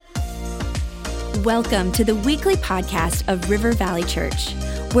Welcome to the weekly podcast of River Valley Church.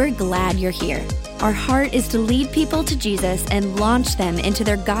 We're glad you're here. Our heart is to lead people to Jesus and launch them into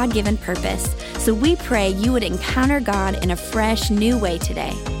their God-given purpose. So we pray you would encounter God in a fresh, new way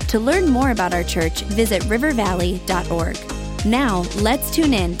today. To learn more about our church, visit rivervalley.org. Now, let's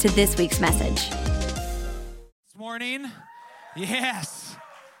tune in to this week's message. This morning, yes,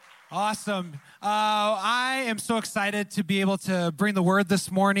 awesome. I am so excited to be able to bring the word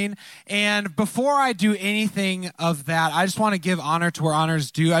this morning. And before I do anything of that, I just want to give honor to where honor is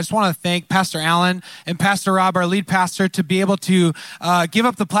due. I just want to thank Pastor Allen and Pastor Rob, our lead pastor, to be able to give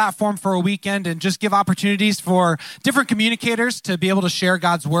up the platform for a weekend and just give opportunities for different communicators to be able to share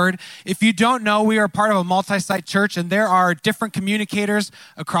God's word. If you don't know, we are part of a multi-site church, and there are different communicators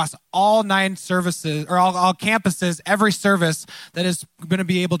across all 9 services, or all campuses, every service that is going to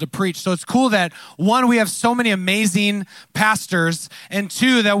be able to preach. So it's cool that, one, we have so many amazing pastors, and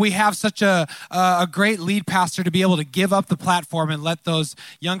 2, that we have such a great lead pastor to be able to give up the platform and let those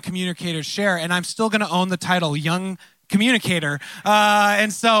young communicators share. And I'm still going to own the title young communicator.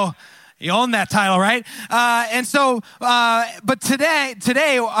 And so you own that title, right? But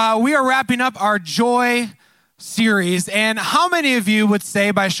today we are wrapping up our Joy series. And how many of you would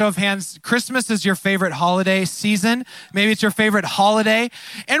say, by show of hands, Christmas is your favorite holiday season? Maybe it's your favorite holiday.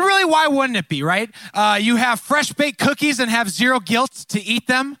 And really, why wouldn't it be, right? You have fresh baked cookies and have zero guilt to eat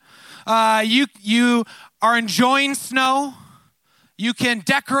them. You are enjoying snow. You can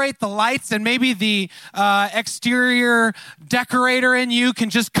decorate the lights, and maybe the exterior decorator in you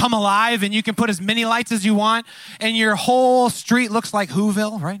can just come alive, and you can put as many lights as you want, and your whole street looks like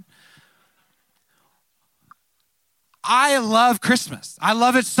Whoville, right? I love Christmas. I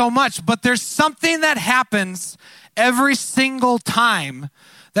love it so much, but there's something that happens every single time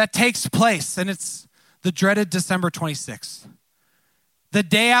that takes place, and it's the dreaded December 26th. The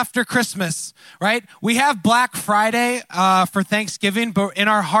day after Christmas, right? We have Black Friday for Thanksgiving, but in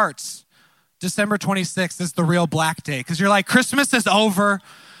our hearts, December 26th is the real black day, because you're like, Christmas is over.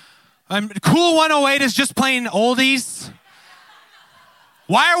 Cool 108 is just playing oldies.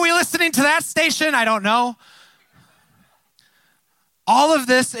 Why are we listening to that station? I don't know. All of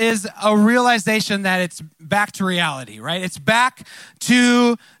this is a realization that it's back to reality, right? It's back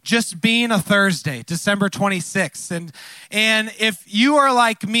to just being a Thursday, December 26th. And if you are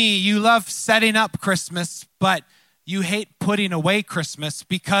like me, you love setting up Christmas, but you hate putting away Christmas,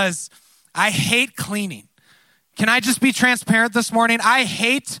 because I hate cleaning. Can I just be transparent this morning? I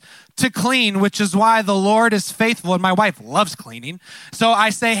hate to clean, which is why the Lord is faithful, and my wife loves cleaning. So I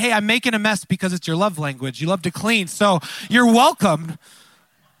say, hey, I'm making a mess because it's your love language. You love to clean, so you're welcome,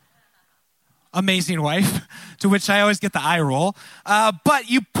 amazing wife, to which I always get the eye roll. But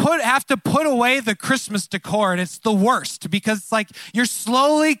you have to put away the Christmas decor, and it's the worst, because it's like you're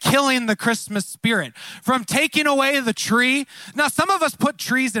slowly killing the Christmas spirit from taking away the tree. Now, some of us put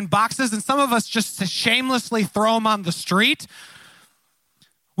trees in boxes, and some of us just shamelessly throw them on the street.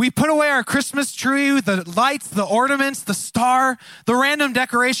 We put away our Christmas tree, the lights, the ornaments, the star, the random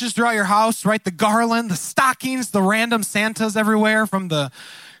decorations throughout your house, right? The garland, the stockings, the random Santas everywhere, from the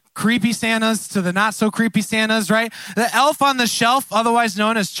creepy Santas to the not so creepy Santas, right? The elf on the shelf, otherwise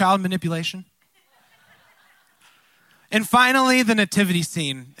known as child manipulation. And finally, the nativity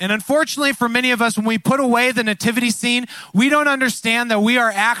scene. And unfortunately for many of us, when we put away the nativity scene, we don't understand that we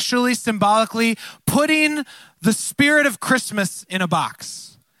are actually symbolically putting the spirit of Christmas in a box.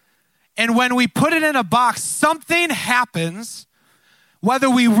 And when we put it in a box, something happens, whether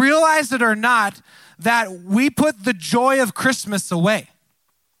we realize it or not, that we put the joy of Christmas away.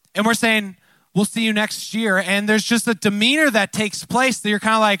 And we're saying, we'll see you next year. And there's just a demeanor that takes place that you're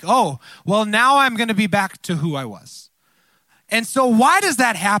kind of like, oh, well, now I'm going to be back to who I was. And so why does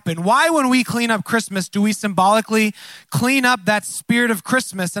that happen? Why, when we clean up Christmas, do we symbolically clean up that spirit of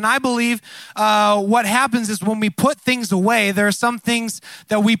Christmas? And I believe what happens is when we put things away, there are some things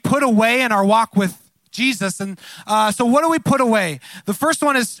that we put away in our walk with Jesus. And so what do we put away? The first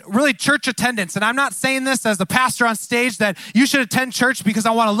one is really church attendance. And I'm not saying this as a pastor on stage that you should attend church because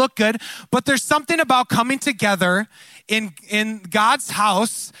I want to look good, but there's something about coming together in God's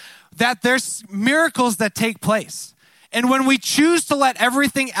house that there's miracles that take place. And when we choose to let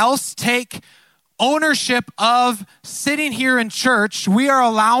everything else take ownership of sitting here in church, we are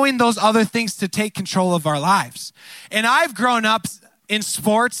allowing those other things to take control of our lives. And I've grown up in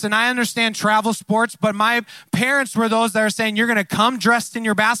sports, and I understand travel sports, but my parents were those that are saying, you're going to come dressed in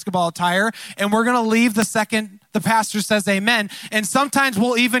your basketball attire, and we're going to leave the second the pastor says amen. And sometimes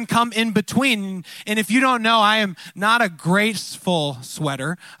we'll even come in between. And if you don't know, I am not a graceful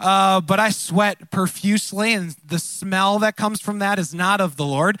sweater, but I sweat profusely, and the smell that comes from that is not of the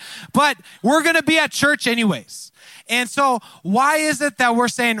Lord. But we're going to be at church anyways. And so why is it that we're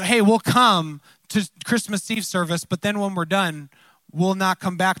saying, hey, we'll come to Christmas Eve service, but then when we're done, we'll not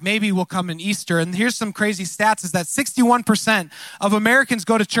come back. Maybe we'll come in Easter. And here's some crazy stats is that 61% of Americans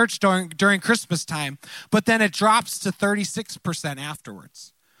go to church during Christmas time, but then it drops to 36%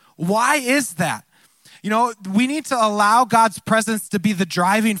 afterwards. Why is that? You know, we need to allow God's presence to be the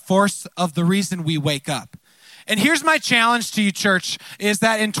driving force of the reason we wake up. And here's my challenge to you, church, is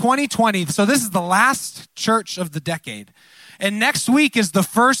that in 2020, so this is the last church of the decade, and next week is the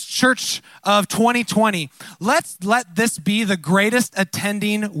first church of 2020. Let's let this be the greatest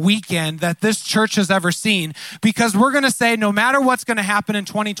attending weekend that this church has ever seen, because we're going to say no matter what's going to happen in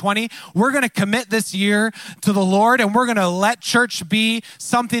 2020, we're going to commit this year to the Lord, and we're going to let church be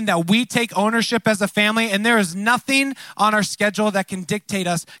something that we take ownership as a family. And there is nothing on our schedule that can dictate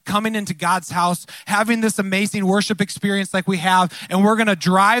us coming into God's house, having this amazing worship experience like we have, and we're going to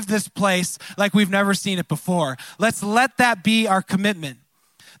drive this place like we've never seen it before. Let's let that be our commitment.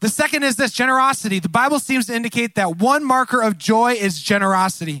 The second is this, generosity. The Bible seems to indicate that one marker of joy is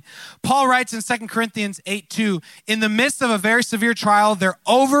generosity. Paul writes in 2 Corinthians 8:2, in the midst of a very severe trial, their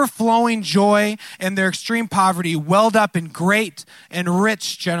overflowing joy and their extreme poverty welled up in great and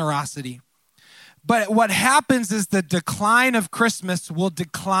rich generosity. But what happens is the decline of Christmas will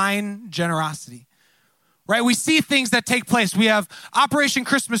decline generosity. Right? We see things that take place. We have Operation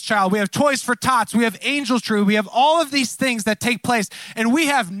Christmas Child. We have Toys for Tots. We have Angel Tree. We have all of these things that take place. And we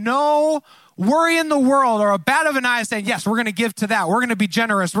have no worry in the world or a bat of an eye saying, yes, we're going to give to that. We're going to be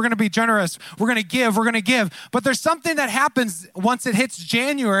generous. We're going to be generous. We're going to give. We're going to give. But there's something that happens once it hits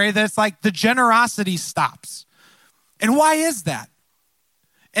January that's like the generosity stops. And why is that?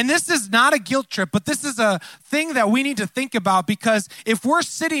 And this is not a guilt trip, but this is a thing that we need to think about, because if we're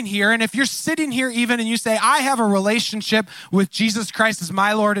sitting here, and if you're sitting here even and you say, I have a relationship with Jesus Christ as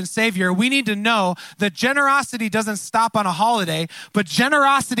my Lord and Savior, we need to know that generosity doesn't stop on a holiday, but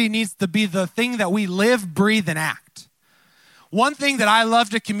generosity needs to be the thing that we live, breathe, and act. One thing that I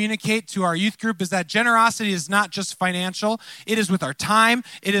love to communicate to our youth group is that generosity is not just financial. It is with our time,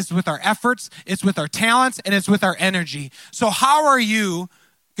 it is with our efforts, it's with our talents, and it's with our energy. So how are you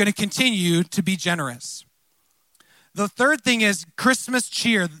going to continue to be generous? The third thing is Christmas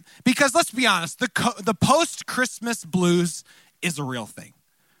cheer, because let's be honest, the post-Christmas blues is a real thing.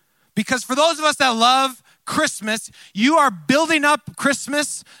 Because for those of us that love Christmas, you are building up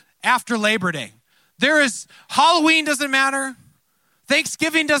Christmas after Labor Day. Halloween doesn't matter.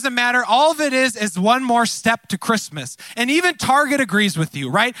 Thanksgiving doesn't matter. All of it is one more step to Christmas. And even Target agrees with you,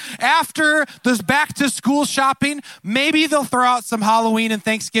 right? After this back to school shopping, maybe they'll throw out some Halloween and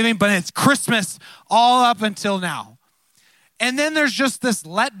Thanksgiving, but it's Christmas all up until now. And then there's just this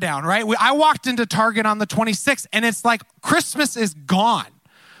letdown, right? I walked into Target on the 26th, and it's like Christmas is gone.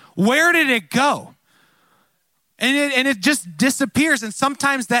 Where did it go? And it just disappears, and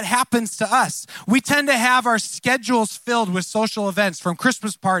sometimes that happens to us. We tend to have our schedules filled with social events, from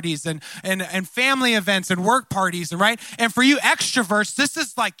Christmas parties and family events and work parties, right? And for you extroverts, this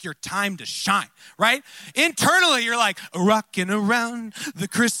is like your time to shine, right? Internally, you're like, rocking around the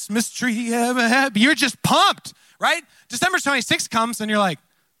Christmas tree, ever happy. You're just pumped, right? December 26th comes, and you're like,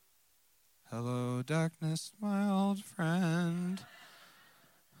 hello, darkness, my old friend.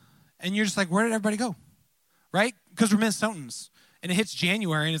 And you're just like, where did everybody go? Right? Because we're Minnesotans. And it hits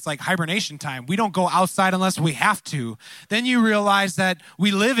January and it's like hibernation time. We don't go outside unless we have to. Then you realize that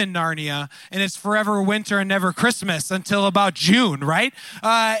we live in Narnia and it's forever winter and never Christmas until about June, right?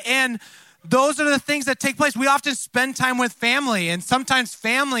 And those are the things that take place. We often spend time with family, and sometimes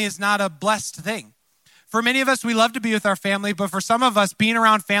family is not a blessed thing. For many of us, we love to be with our family, but for some of us, being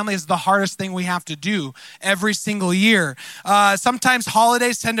around family is the hardest thing we have to do every single year. Sometimes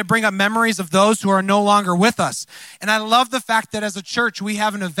holidays tend to bring up memories of those who are no longer with us. And I love the fact that as a church, we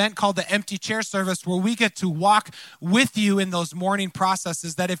have an event called the Empty Chair Service, where we get to walk with you in those mourning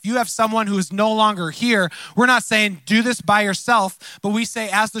processes, that if you have someone who is no longer here, we're not saying do this by yourself, but we say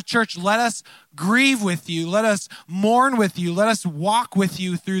as the church, let us grieve with you, let us mourn with you, let us walk with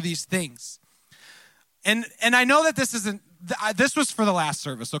you through these things. And I know that this was for the last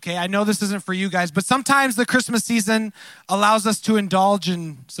service, okay? I know this isn't for you guys, but sometimes the Christmas season allows us to indulge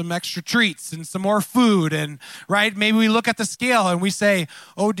in some extra treats and some more food, and right? Maybe we look at the scale and we say,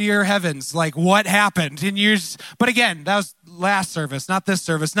 oh dear heavens, like what happened? But again, that was last service, not this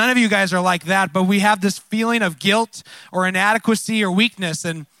service. None of you guys are like that, but we have this feeling of guilt or inadequacy or weakness.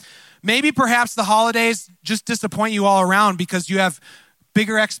 And Maybe perhaps the holidays just disappoint you all around because you have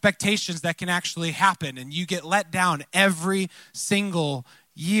bigger expectations that can actually happen and you get let down every single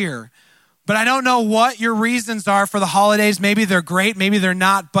year. But I don't know what your reasons are for the holidays. Maybe they're great, maybe they're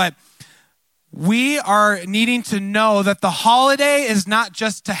not, but we are needing to know that the holiday is not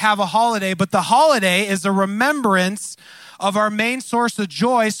just to have a holiday, but the holiday is a remembrance of our main source of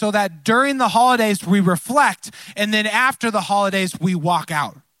joy so that during the holidays we reflect, and then after the holidays we walk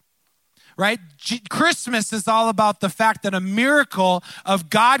out, right? Christmas is all about the fact that a miracle of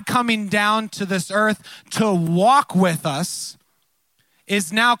God coming down to this earth to walk with us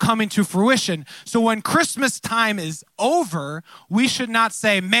is now coming to fruition. So when Christmas time is over, we should not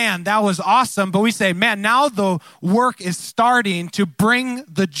say, man, that was awesome, but we say, man, now the work is starting to bring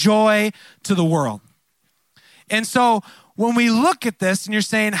the joy to the world. And so when we look at this and you're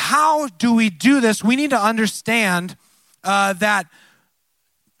saying, how do we do this? We need to understand that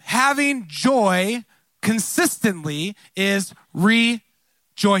having joy consistently is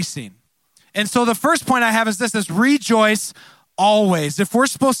rejoicing. And so the first point I have is this, is rejoice always. If we're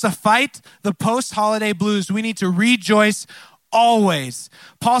supposed to fight the post-holiday blues, we need to rejoice always.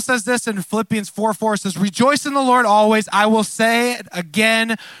 Paul says this in Philippians 4:4, says, rejoice in the Lord always. I will say it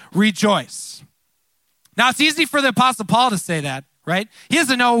again, rejoice. Now, it's easy for the Apostle Paul to say that, right? He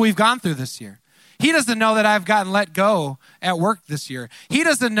doesn't know what we've gone through this year. He doesn't know that I've gotten let go at work this year. He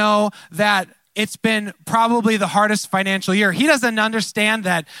doesn't know that it's been probably the hardest financial year. He doesn't understand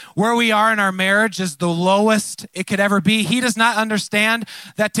that where we are in our marriage is the lowest it could ever be. He does not understand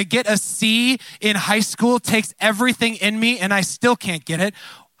that to get a C in high school takes everything in me and I still can't get it.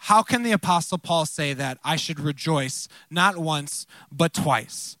 How can the Apostle Paul say that I should rejoice not once, but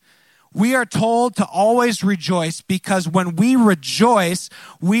twice? We are told to always rejoice because when we rejoice,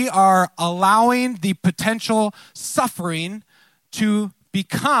 we are allowing the potential suffering to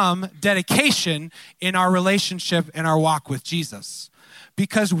become dedication in our relationship and our walk with Jesus.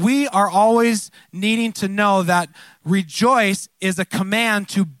 Because we are always needing to know that rejoice is a command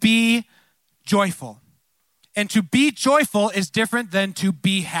to be joyful. And to be joyful is different than to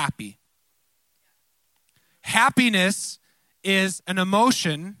be happy. Happiness is an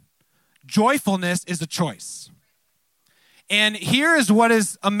emotion. Joyfulness is a choice. And here is what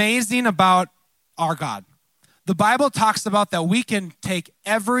is amazing about our God. The Bible talks about that we can take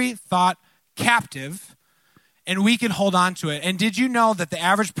every thought captive and we can hold on to it. And did you know that the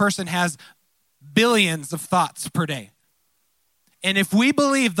average person has billions of thoughts per day? And if we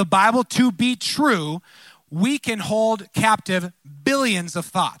believe the Bible to be true, we can hold captive billions of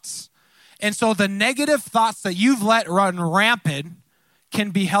thoughts. And so the negative thoughts that you've let run rampant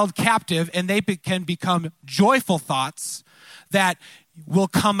can be held captive and they can become joyful thoughts that will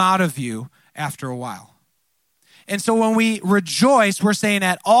come out of you after a while. And so when we rejoice, we're saying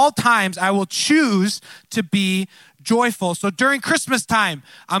at all times, I will choose to be joyful. So during Christmas time,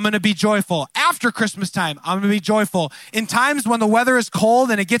 I'm going to be joyful. After Christmas time, I'm going to be joyful. In times when the weather is cold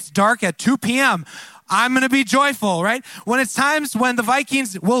and it gets dark at 2 p.m., I'm going to be joyful, right? When it's times when the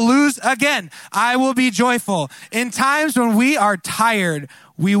Vikings will lose again, I will be joyful. In times when we are tired,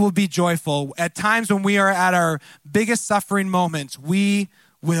 we will be joyful. At times when we are at our biggest suffering moments, we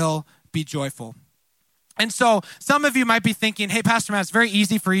will be joyful. And so some of you might be thinking, hey, Pastor Matt, it's very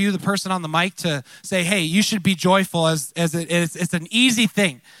easy for you, the person on the mic, to say, hey, you should be joyful as it's an easy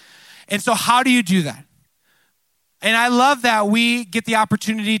thing. And so how do you do that? And I love that we get the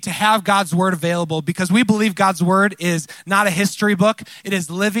opportunity to have God's word available because we believe God's word is not a history book. It is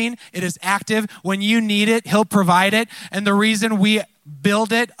living. It is active. When you need it, he'll provide it. And the reason we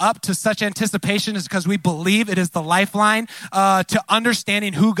build it up to such anticipation is because we believe it is the lifeline to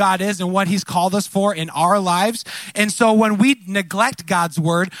understanding who God is and what he's called us for in our lives. And so when we neglect God's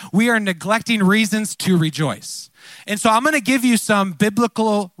word, we are neglecting reasons to rejoice. And so I'm going to give you some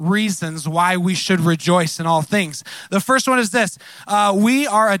biblical reasons why we should rejoice in all things. The first one is this. We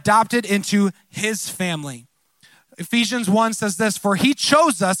are adopted into his family. Ephesians 1 says this, for he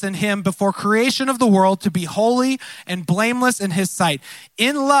chose us in him before creation of the world to be holy and blameless in his sight.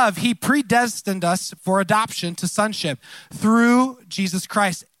 In love, he predestined us for adoption to sonship through Jesus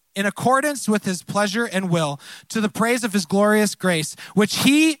Christ, in accordance with his pleasure and will, to the praise of his glorious grace, which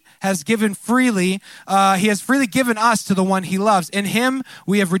he has given freely. He has freely given us to the one he loves. In him,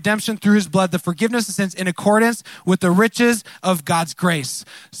 we have redemption through his blood, the forgiveness of sins in accordance with the riches of God's grace.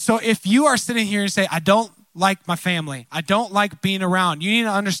 So if you are sitting here and say, I don't like my family, I don't like being around, you need to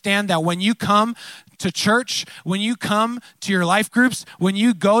understand that when you come to church, when you come to your life groups, when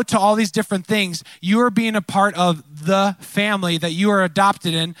you go to all these different things, you are being a part of the family that you are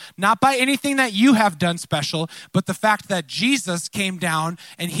adopted in, not by anything that you have done special, but the fact that Jesus came down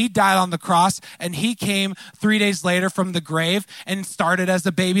and he died on the cross and he came 3 days later from the grave and started as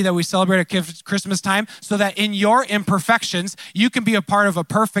a baby that we celebrate at Christmas time, so that in your imperfections, you can be a part of a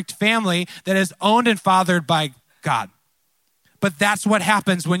perfect family that is owned and fathered by God. But that's what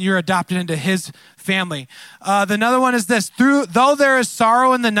happens when you're adopted into his family. Another one is this: though there is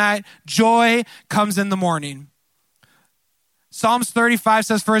sorrow in the night, joy comes in the morning. Psalms 35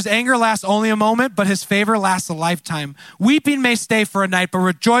 says, for his anger lasts only a moment, but his favor lasts a lifetime. Weeping may stay for a night, but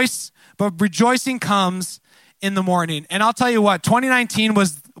rejoicing comes in the morning. And I'll tell you what, 2019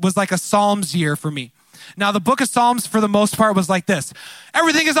 was like a Psalms year for me. Now, the book of Psalms, for the most part, was like this.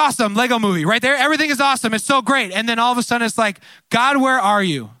 Everything is awesome. Lego movie, right there. Everything is awesome. It's so great. And then all of a sudden, it's like, God, where are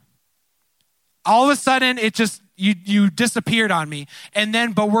you? All of a sudden, it just, you disappeared on me. And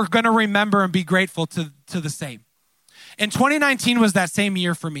then, but we're going to remember and be grateful to the same. And 2019 was that same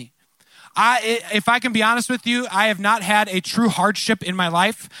year for me. If I can be honest with you, I have not had a true hardship in my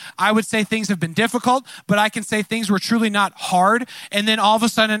life. I would say things have been difficult, but I can say things were truly not hard. And then all of a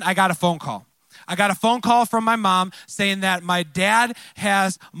sudden, I got a phone call. I got a phone call from my mom saying that my dad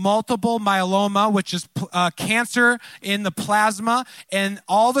has multiple myeloma, which is cancer in the plasma. And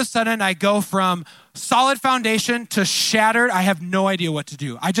all of a sudden, I go from solid foundation to shattered. I have no idea what to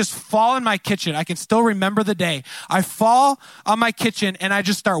do. I just fall in my kitchen. I can still remember the day. I fall on my kitchen and I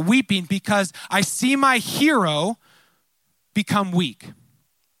just start weeping because I see my hero become weak.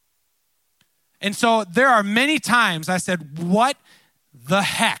 And so there are many times I said, what the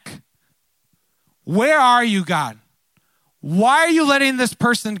heck? Where are you, God? Why are you letting this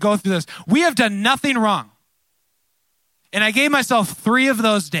person go through this? We have done nothing wrong. And I gave myself 3 of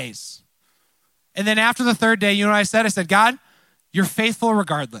those days. And then after the 3rd day, you know what I said? I said, God, you're faithful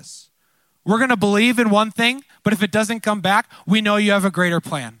regardless. We're going to believe in one thing, but if it doesn't come back, we know you have a greater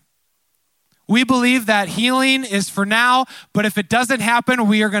plan. We believe that healing is for now, but if it doesn't happen,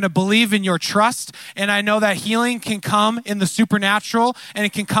 we are going to believe in your trust. And I know that healing can come in the supernatural and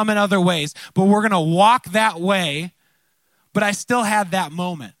it can come in other ways, but we're going to walk that way. But I still had that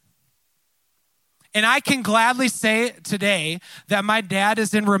moment. And I can gladly say today that my dad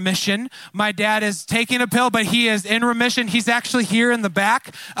is in remission. My dad is taking a pill, but he is in remission. He's actually here in the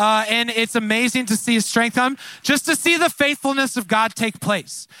back. And it's amazing to see his strength come, just to see the faithfulness of God take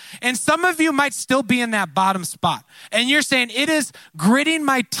place. And some of you might still be in that bottom spot. And you're saying, it is gritting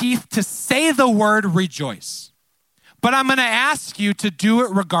my teeth to say the word rejoice. But I'm going to ask you to do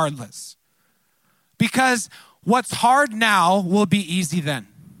it regardless. Because what's hard now will be easy then.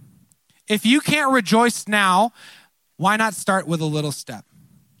 If you can't rejoice now, why not start with a little step?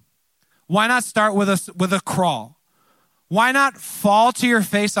 Why not start with a crawl? Why not fall to your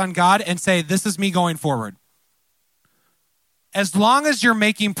face on God and say, this is me going forward? As long as you're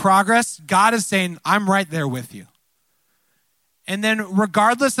making progress, God is saying, I'm right there with you. And then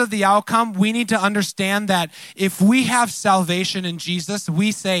regardless of the outcome, we need to understand that if we have salvation in Jesus,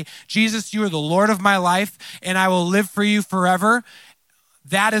 we say, Jesus, you are the Lord of my life, and I will live for you forever.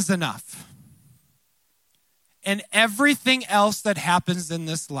 That is enough. And everything else that happens in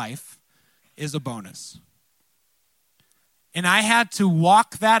this life is a bonus. And I had to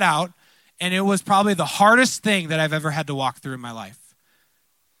walk that out, and it was probably the hardest thing that I've ever had to walk through in my life.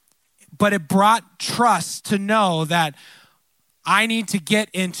 But it brought trust to know that I need to get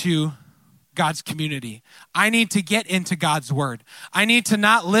into God's community. I need to get into God's word. I need to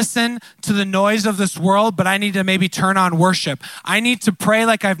not listen to the noise of this world, but I need to maybe turn on worship. I need to pray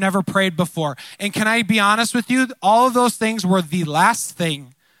like I've never prayed before. And can I be honest with you? All of those things were the last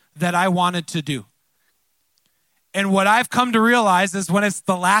thing that I wanted to do. And what I've come to realize is when it's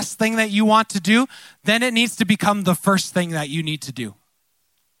the last thing that you want to do, then it needs to become the first thing that you need to do.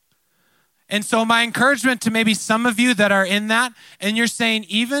 And so my encouragement to maybe some of you that are in that, and you're saying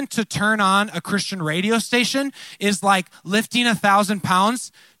even to turn on a Christian radio station is like lifting 1,000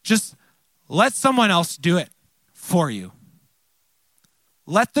 pounds, just let someone else do it for you.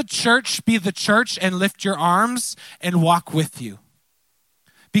 Let the church be the church and lift your arms and walk with you.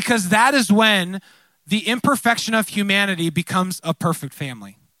 Because that is when the imperfection of humanity becomes a perfect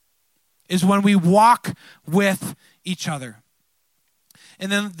family, is when we walk with each other.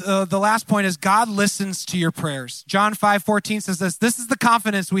 And then the last point is God listens to your prayers. John 5:14 says this is the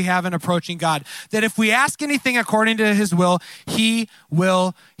confidence we have in approaching God, that if we ask anything according to his will, he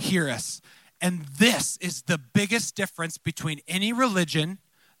will hear us. And this is the biggest difference between any religion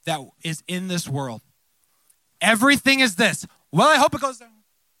that is in this world. Everything is this. Well, I hope it goes down.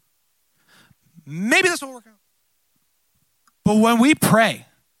 maybe this will work out. But when we pray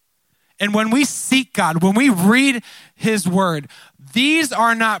and when we seek God, when we read his word, these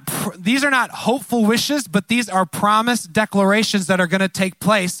are not hopeful wishes, but these are promise declarations that are going to take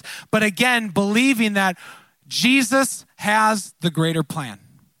place. But again, believing that Jesus has the greater plan.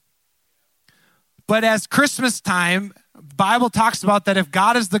 But as Christmas time, Bible talks about that if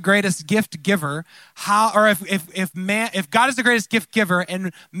God is the greatest gift giver, if God is the greatest gift giver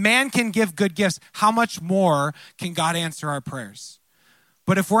and man can give good gifts, how much more can God answer our prayers?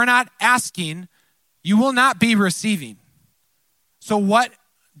 But if we're not asking, you will not be receiving. So what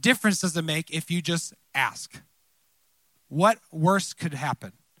difference does it make if you just ask? What worse could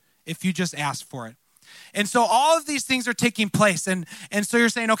happen if you just ask for it? And so all of these things are taking place. And so you're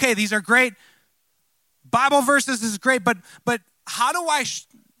saying, okay, these are great. Bible verses is great, but how do I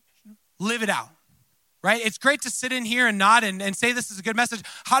live it out, right? It's great to sit in here and nod and say this is a good message.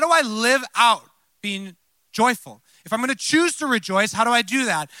 How do I live out being joyful? If I'm going to choose to rejoice, how do I do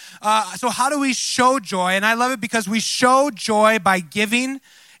that? So how do we show joy? And I love it because we show joy by giving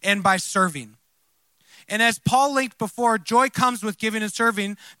and by serving. And as Paul linked before, joy comes with giving and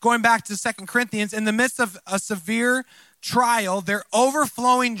serving. Going back to 2 Corinthians, in the midst of a severe trial, their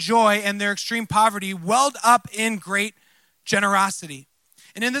overflowing joy and their extreme poverty welled up in great generosity.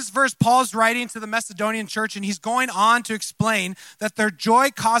 And in this verse, Paul's writing to the Macedonian church, and he's going on to explain that their joy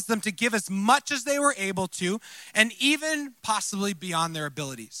caused them to give as much as they were able to, and even possibly beyond their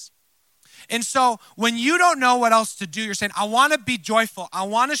abilities. And so when you don't know what else to do, you're saying, I want to be joyful. I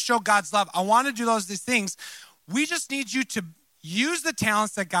want to show God's love. I want to do these things. We just need you to use the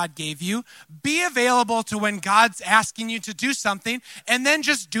talents that God gave you, be available to when God's asking you to do something, and then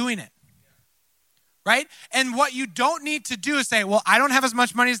just doing it, right? And what you don't need to do is say, well, I don't have as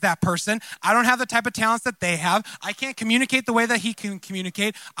much money as that person. I don't have the type of talents that they have. I can't communicate the way that he can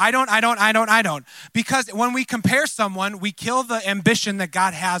communicate. I don't. Because when we compare someone, we kill the ambition that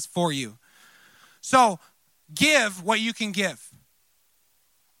God has for you. So give what you can give.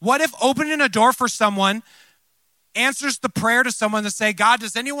 What if opening a door for someone answers the prayer to someone to say, God,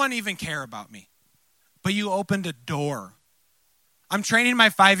 does anyone even care about me? But you opened a door. I'm training my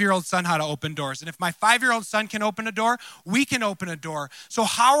 5-year-old son how to open doors. And if my 5-year-old son can open a door, we can open a door. So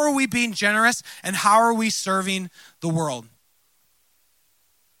how are we being generous and how are we serving the world?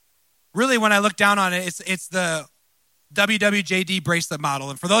 Really, when I look down on it, it's the WWJD bracelet model.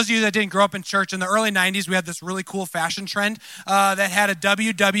 And for those of you that didn't grow up in church, in the early 90s, we had this really cool fashion trend that had a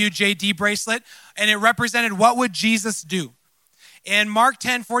WWJD bracelet, and it represented what would Jesus do. And Mark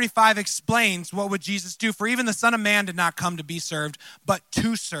 10:45 explains what would Jesus do. For even the Son of Man did not come to be served, but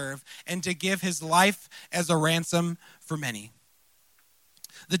to serve and to give his life as a ransom for many.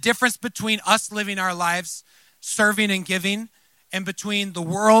 The difference between us living our lives, serving and giving, and between the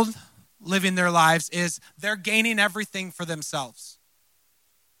world living their lives is they're gaining everything for themselves.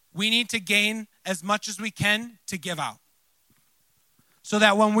 We need to gain as much as we can to give out. So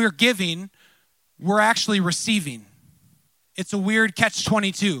that when we're giving, we're actually receiving. It's a weird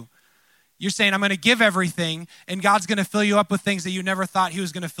catch-22. You're saying, I'm going to give everything, and God's going to fill you up with things that you never thought he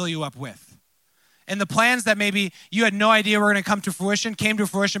was going to fill you up with. And the plans that maybe you had no idea were going to come to fruition came to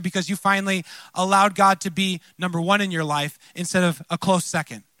fruition because you finally allowed God to be number one in your life instead of a close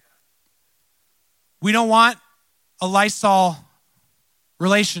second. We don't want a Lysol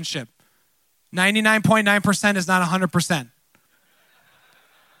relationship. 99.9% is not 100%.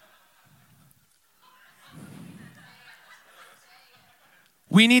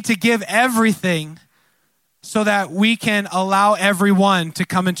 We need to give everything so that we can allow everyone to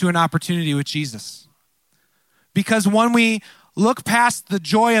come into an opportunity with Jesus. Because when we look past the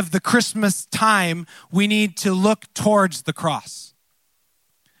joy of the Christmas time, we need to look towards the cross.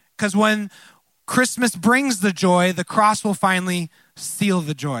 Because when Christmas brings the joy, the cross will finally seal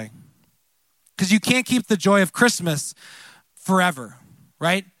the joy. Because you can't keep the joy of Christmas forever,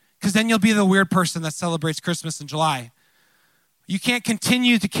 right? Because then you'll be the weird person that celebrates Christmas in July. You can't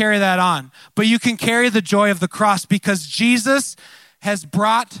continue to carry that on, but you can carry the joy of the cross because Jesus has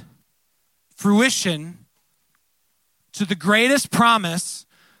brought fruition to the greatest promise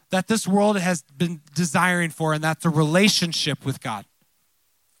that this world has been desiring for, and that's a relationship with God.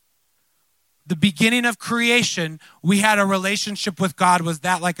 The beginning of creation, we had a relationship with God, was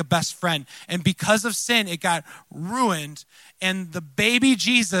that like a best friend. And because of sin, it got ruined. And the baby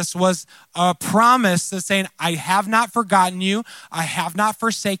Jesus was a promise that's saying, I have not forgotten you. I have not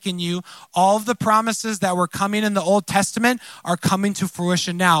forsaken you. All of the promises that were coming in the Old Testament are coming to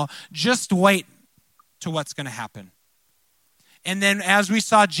fruition now. Just wait to what's going to happen. And then as we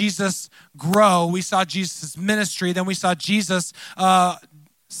saw Jesus grow, we saw Jesus' ministry, then we saw Jesus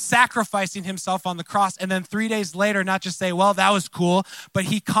sacrificing himself on the cross, and then 3 days later, not just say, well, that was cool, but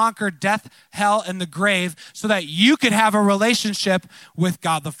he conquered death, hell, and the grave so that you could have a relationship with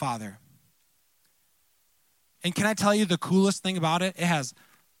God the Father. And can I tell you the coolest thing about it? It has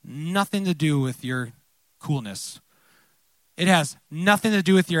nothing to do with your coolness. It has nothing to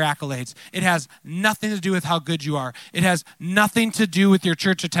do with your accolades. It has nothing to do with how good you are. It has nothing to do with your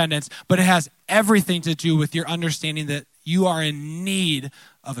church attendance, but it has everything to do with your understanding that you are in need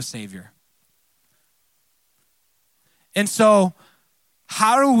of a Savior. And so,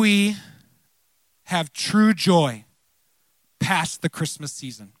 how do we have true joy past the Christmas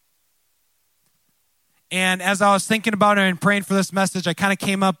season? And as I was thinking about it and praying for this message, I kind of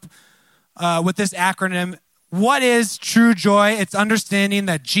came up with this acronym. What is true joy? It's understanding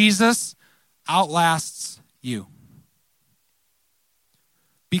that Jesus outlasts you.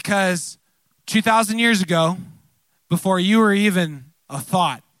 Because 2,000 years ago, before you were even a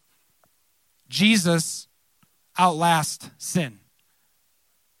thought, Jesus outlasts sin.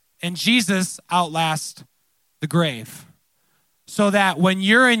 And Jesus outlasts the grave. So that when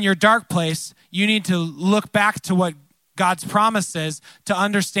you're in your dark place, you need to look back to what God's promise is to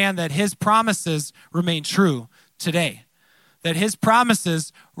understand that his promises remain true today. That his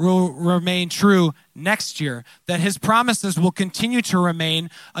promises will remain true next year. That his promises will continue to remain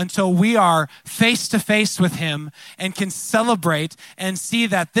until we are face to face with him and can celebrate and see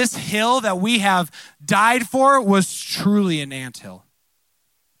that this hill that we have died for was truly an anthill.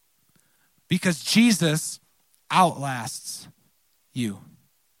 Because Jesus outlasts you.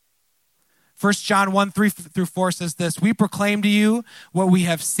 1 John 1:3-4 says this, we proclaim to you what we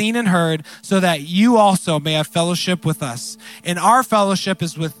have seen and heard so that you also may have fellowship with us. And our fellowship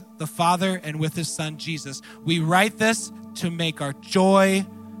is with the Father and with his Son, Jesus. We write this to make our joy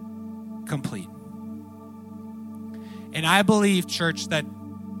complete. And I believe, church, that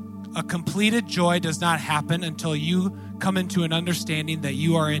a completed joy does not happen until you come into an understanding that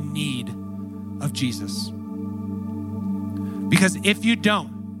you are in need of Jesus. Because if you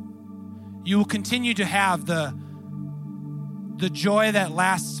don't, you will continue to have the joy that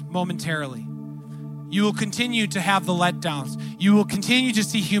lasts momentarily. You will continue to have the letdowns. You will continue to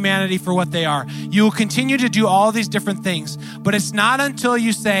see humanity for what they are. You will continue to do all these different things. But it's not until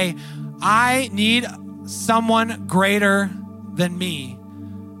you say, I need someone greater than me,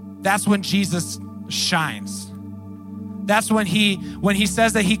 that's when Jesus shines. That's when he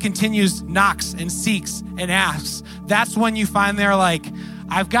says that he continues, knocks and seeks and asks. That's when you finally are like,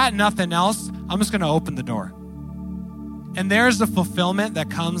 I've got nothing else. I'm just going to open the door. And there's a fulfillment that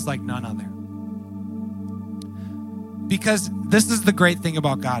comes like none other. Because this is the great thing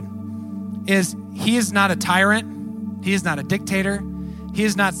about God, is he is not a tyrant. He is not a dictator. He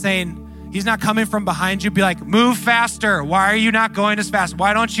is not saying, he's not coming from behind you, be like, move faster. Why are you not going as fast?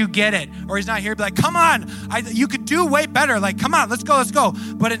 Why don't you get it? Or he's not here, be like, come on, you could do way better. Like, come on, let's go.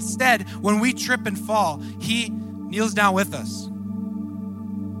 But instead, when we trip and fall, he kneels down with us.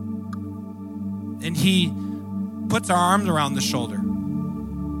 And he puts our arms around the shoulder.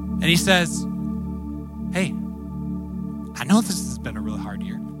 And he says, hey, I know this has been a really hard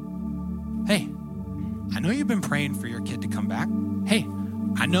year. Hey, I know you've been praying for your kid to come back. Hey,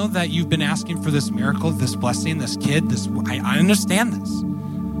 I know that you've been asking for this miracle, this blessing, this kid, I understand this.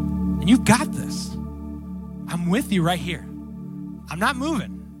 And you've got this. I'm with you right here. I'm not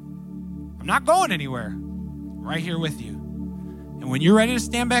moving. I'm not going anywhere. Right here with you. And when you're ready to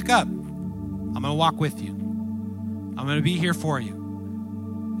stand back up, I'm going to walk with you. I'm going to be here for you.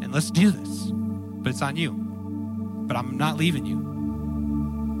 And let's do this. But it's on you. But I'm not leaving you.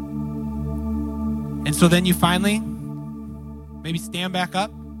 And so then you finally maybe stand back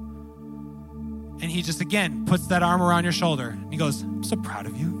up. And he just, again, puts that arm around your shoulder. And he goes, I'm so proud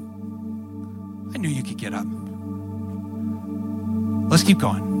of you. I knew you could get up. Let's keep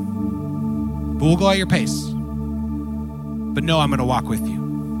going. But we'll go at your pace. But no, I'm going to walk with you.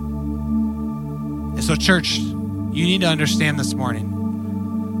 And so, church, you need to understand this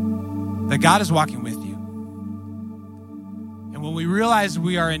morning that God is walking with you. And when we realize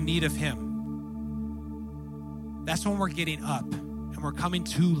we are in need of him, that's when we're getting up and we're coming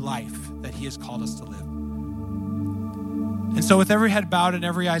to life that he has called us to live. And so with every head bowed and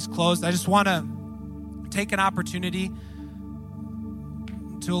every eyes closed, I just want to take an opportunity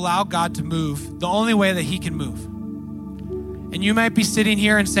to allow God to move the only way that he can move. And you might be sitting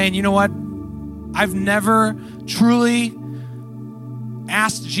here and saying, you know what? I've never truly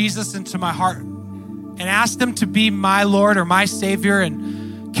asked Jesus into my heart and asked him to be my Lord or my Savior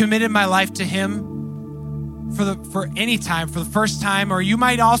and committed my life to him for any time, for the first time. Or you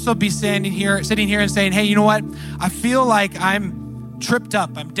might also be sitting here and saying, hey, you know what? I feel like I'm tripped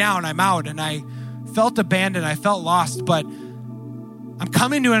up, I'm down, I'm out, and I felt abandoned, I felt lost, but I'm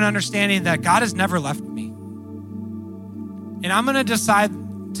coming to an understanding that God has never left me. And I'm going to decide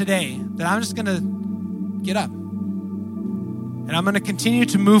today that I'm just going to get up. And I'm going to continue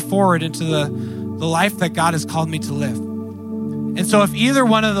to move forward into the life that God has called me to live. And so if either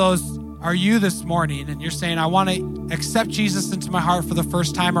one of those are you this morning and you're saying, I want to accept Jesus into my heart for the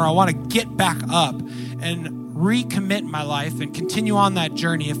first time, or I want to get back up and recommit my life and continue on that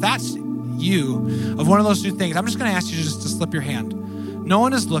journey, if that's you, of one of those two things, I'm just going to ask you just to slip your hand. No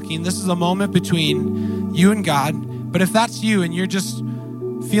one is looking. This is a moment between you and God. But if that's you and you're just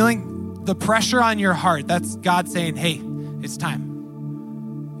feeling the pressure on your heart, that's God saying, hey, it's time.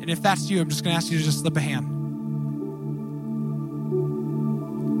 And if that's you, I'm just going to ask you to just slip a hand.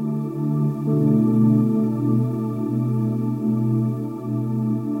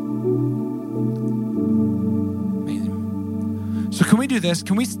 Amazing. So can we do this?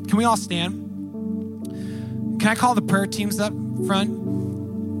 Can we all stand? Can I call the prayer teams up front?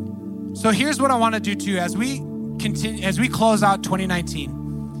 So here's what I want to do too. As we close out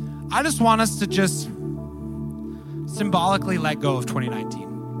 2019, I just want us to just symbolically let go of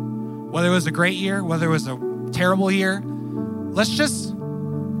 2019. Whether it was a great year, whether it was a terrible year, let's just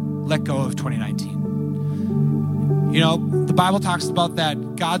let go of 2019. You know, the Bible talks about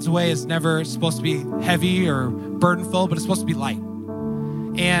that God's way is never supposed to be heavy or burdenful, but it's supposed to be light.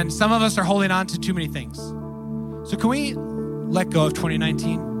 And some of us are holding on to too many things. So can we let go of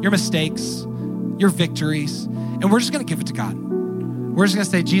 2019? Your mistakes, your victories, and we're just going to give it to God. We're just going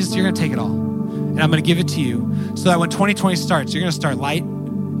to say, Jesus, you're going to take it all. And I'm going to give it to you so that when 2020 starts, you're going to start light,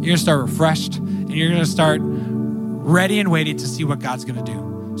 you're going to start refreshed, and you're going to start ready and waiting to see what God's going to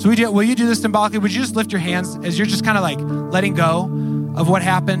do. So will you do this symbolically? Would you just lift your hands as you're just kind of like letting go of what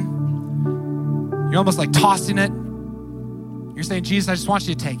happened? You're almost like tossing it. You're saying, Jesus, I just want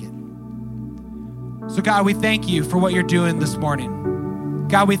you to take it. So God, we thank you for what you're doing this morning.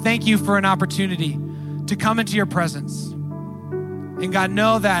 God, we thank you for an opportunity to come into your presence. And God,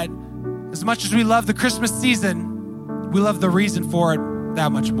 know that as much as we love the Christmas season, we love the reason for it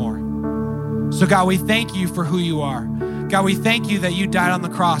that much more. So God, we thank you for who you are. God, we thank you that you died on the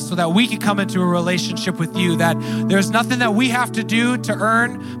cross so that we could come into a relationship with you, that there's nothing that we have to do to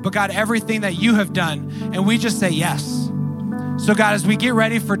earn, but God, everything that you have done. And we just say yes. So God, as we get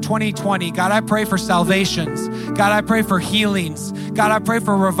ready for 2020, God, I pray for salvations. God, I pray for healings. God, I pray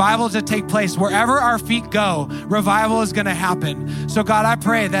for revival to take place. Wherever our feet go, revival is going to happen. So God, I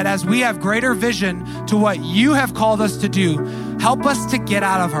pray that as we have greater vision to what you have called us to do, help us to get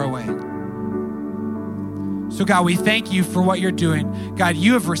out of our way. So God, we thank you for what you're doing. God,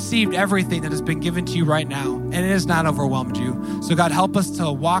 you have received everything that has been given to you right now, and it has not overwhelmed you. So God, help us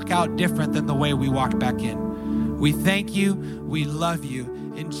to walk out different than the way we walked back in. We thank you. We love you.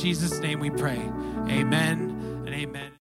 In Jesus' name we pray. Amen and amen.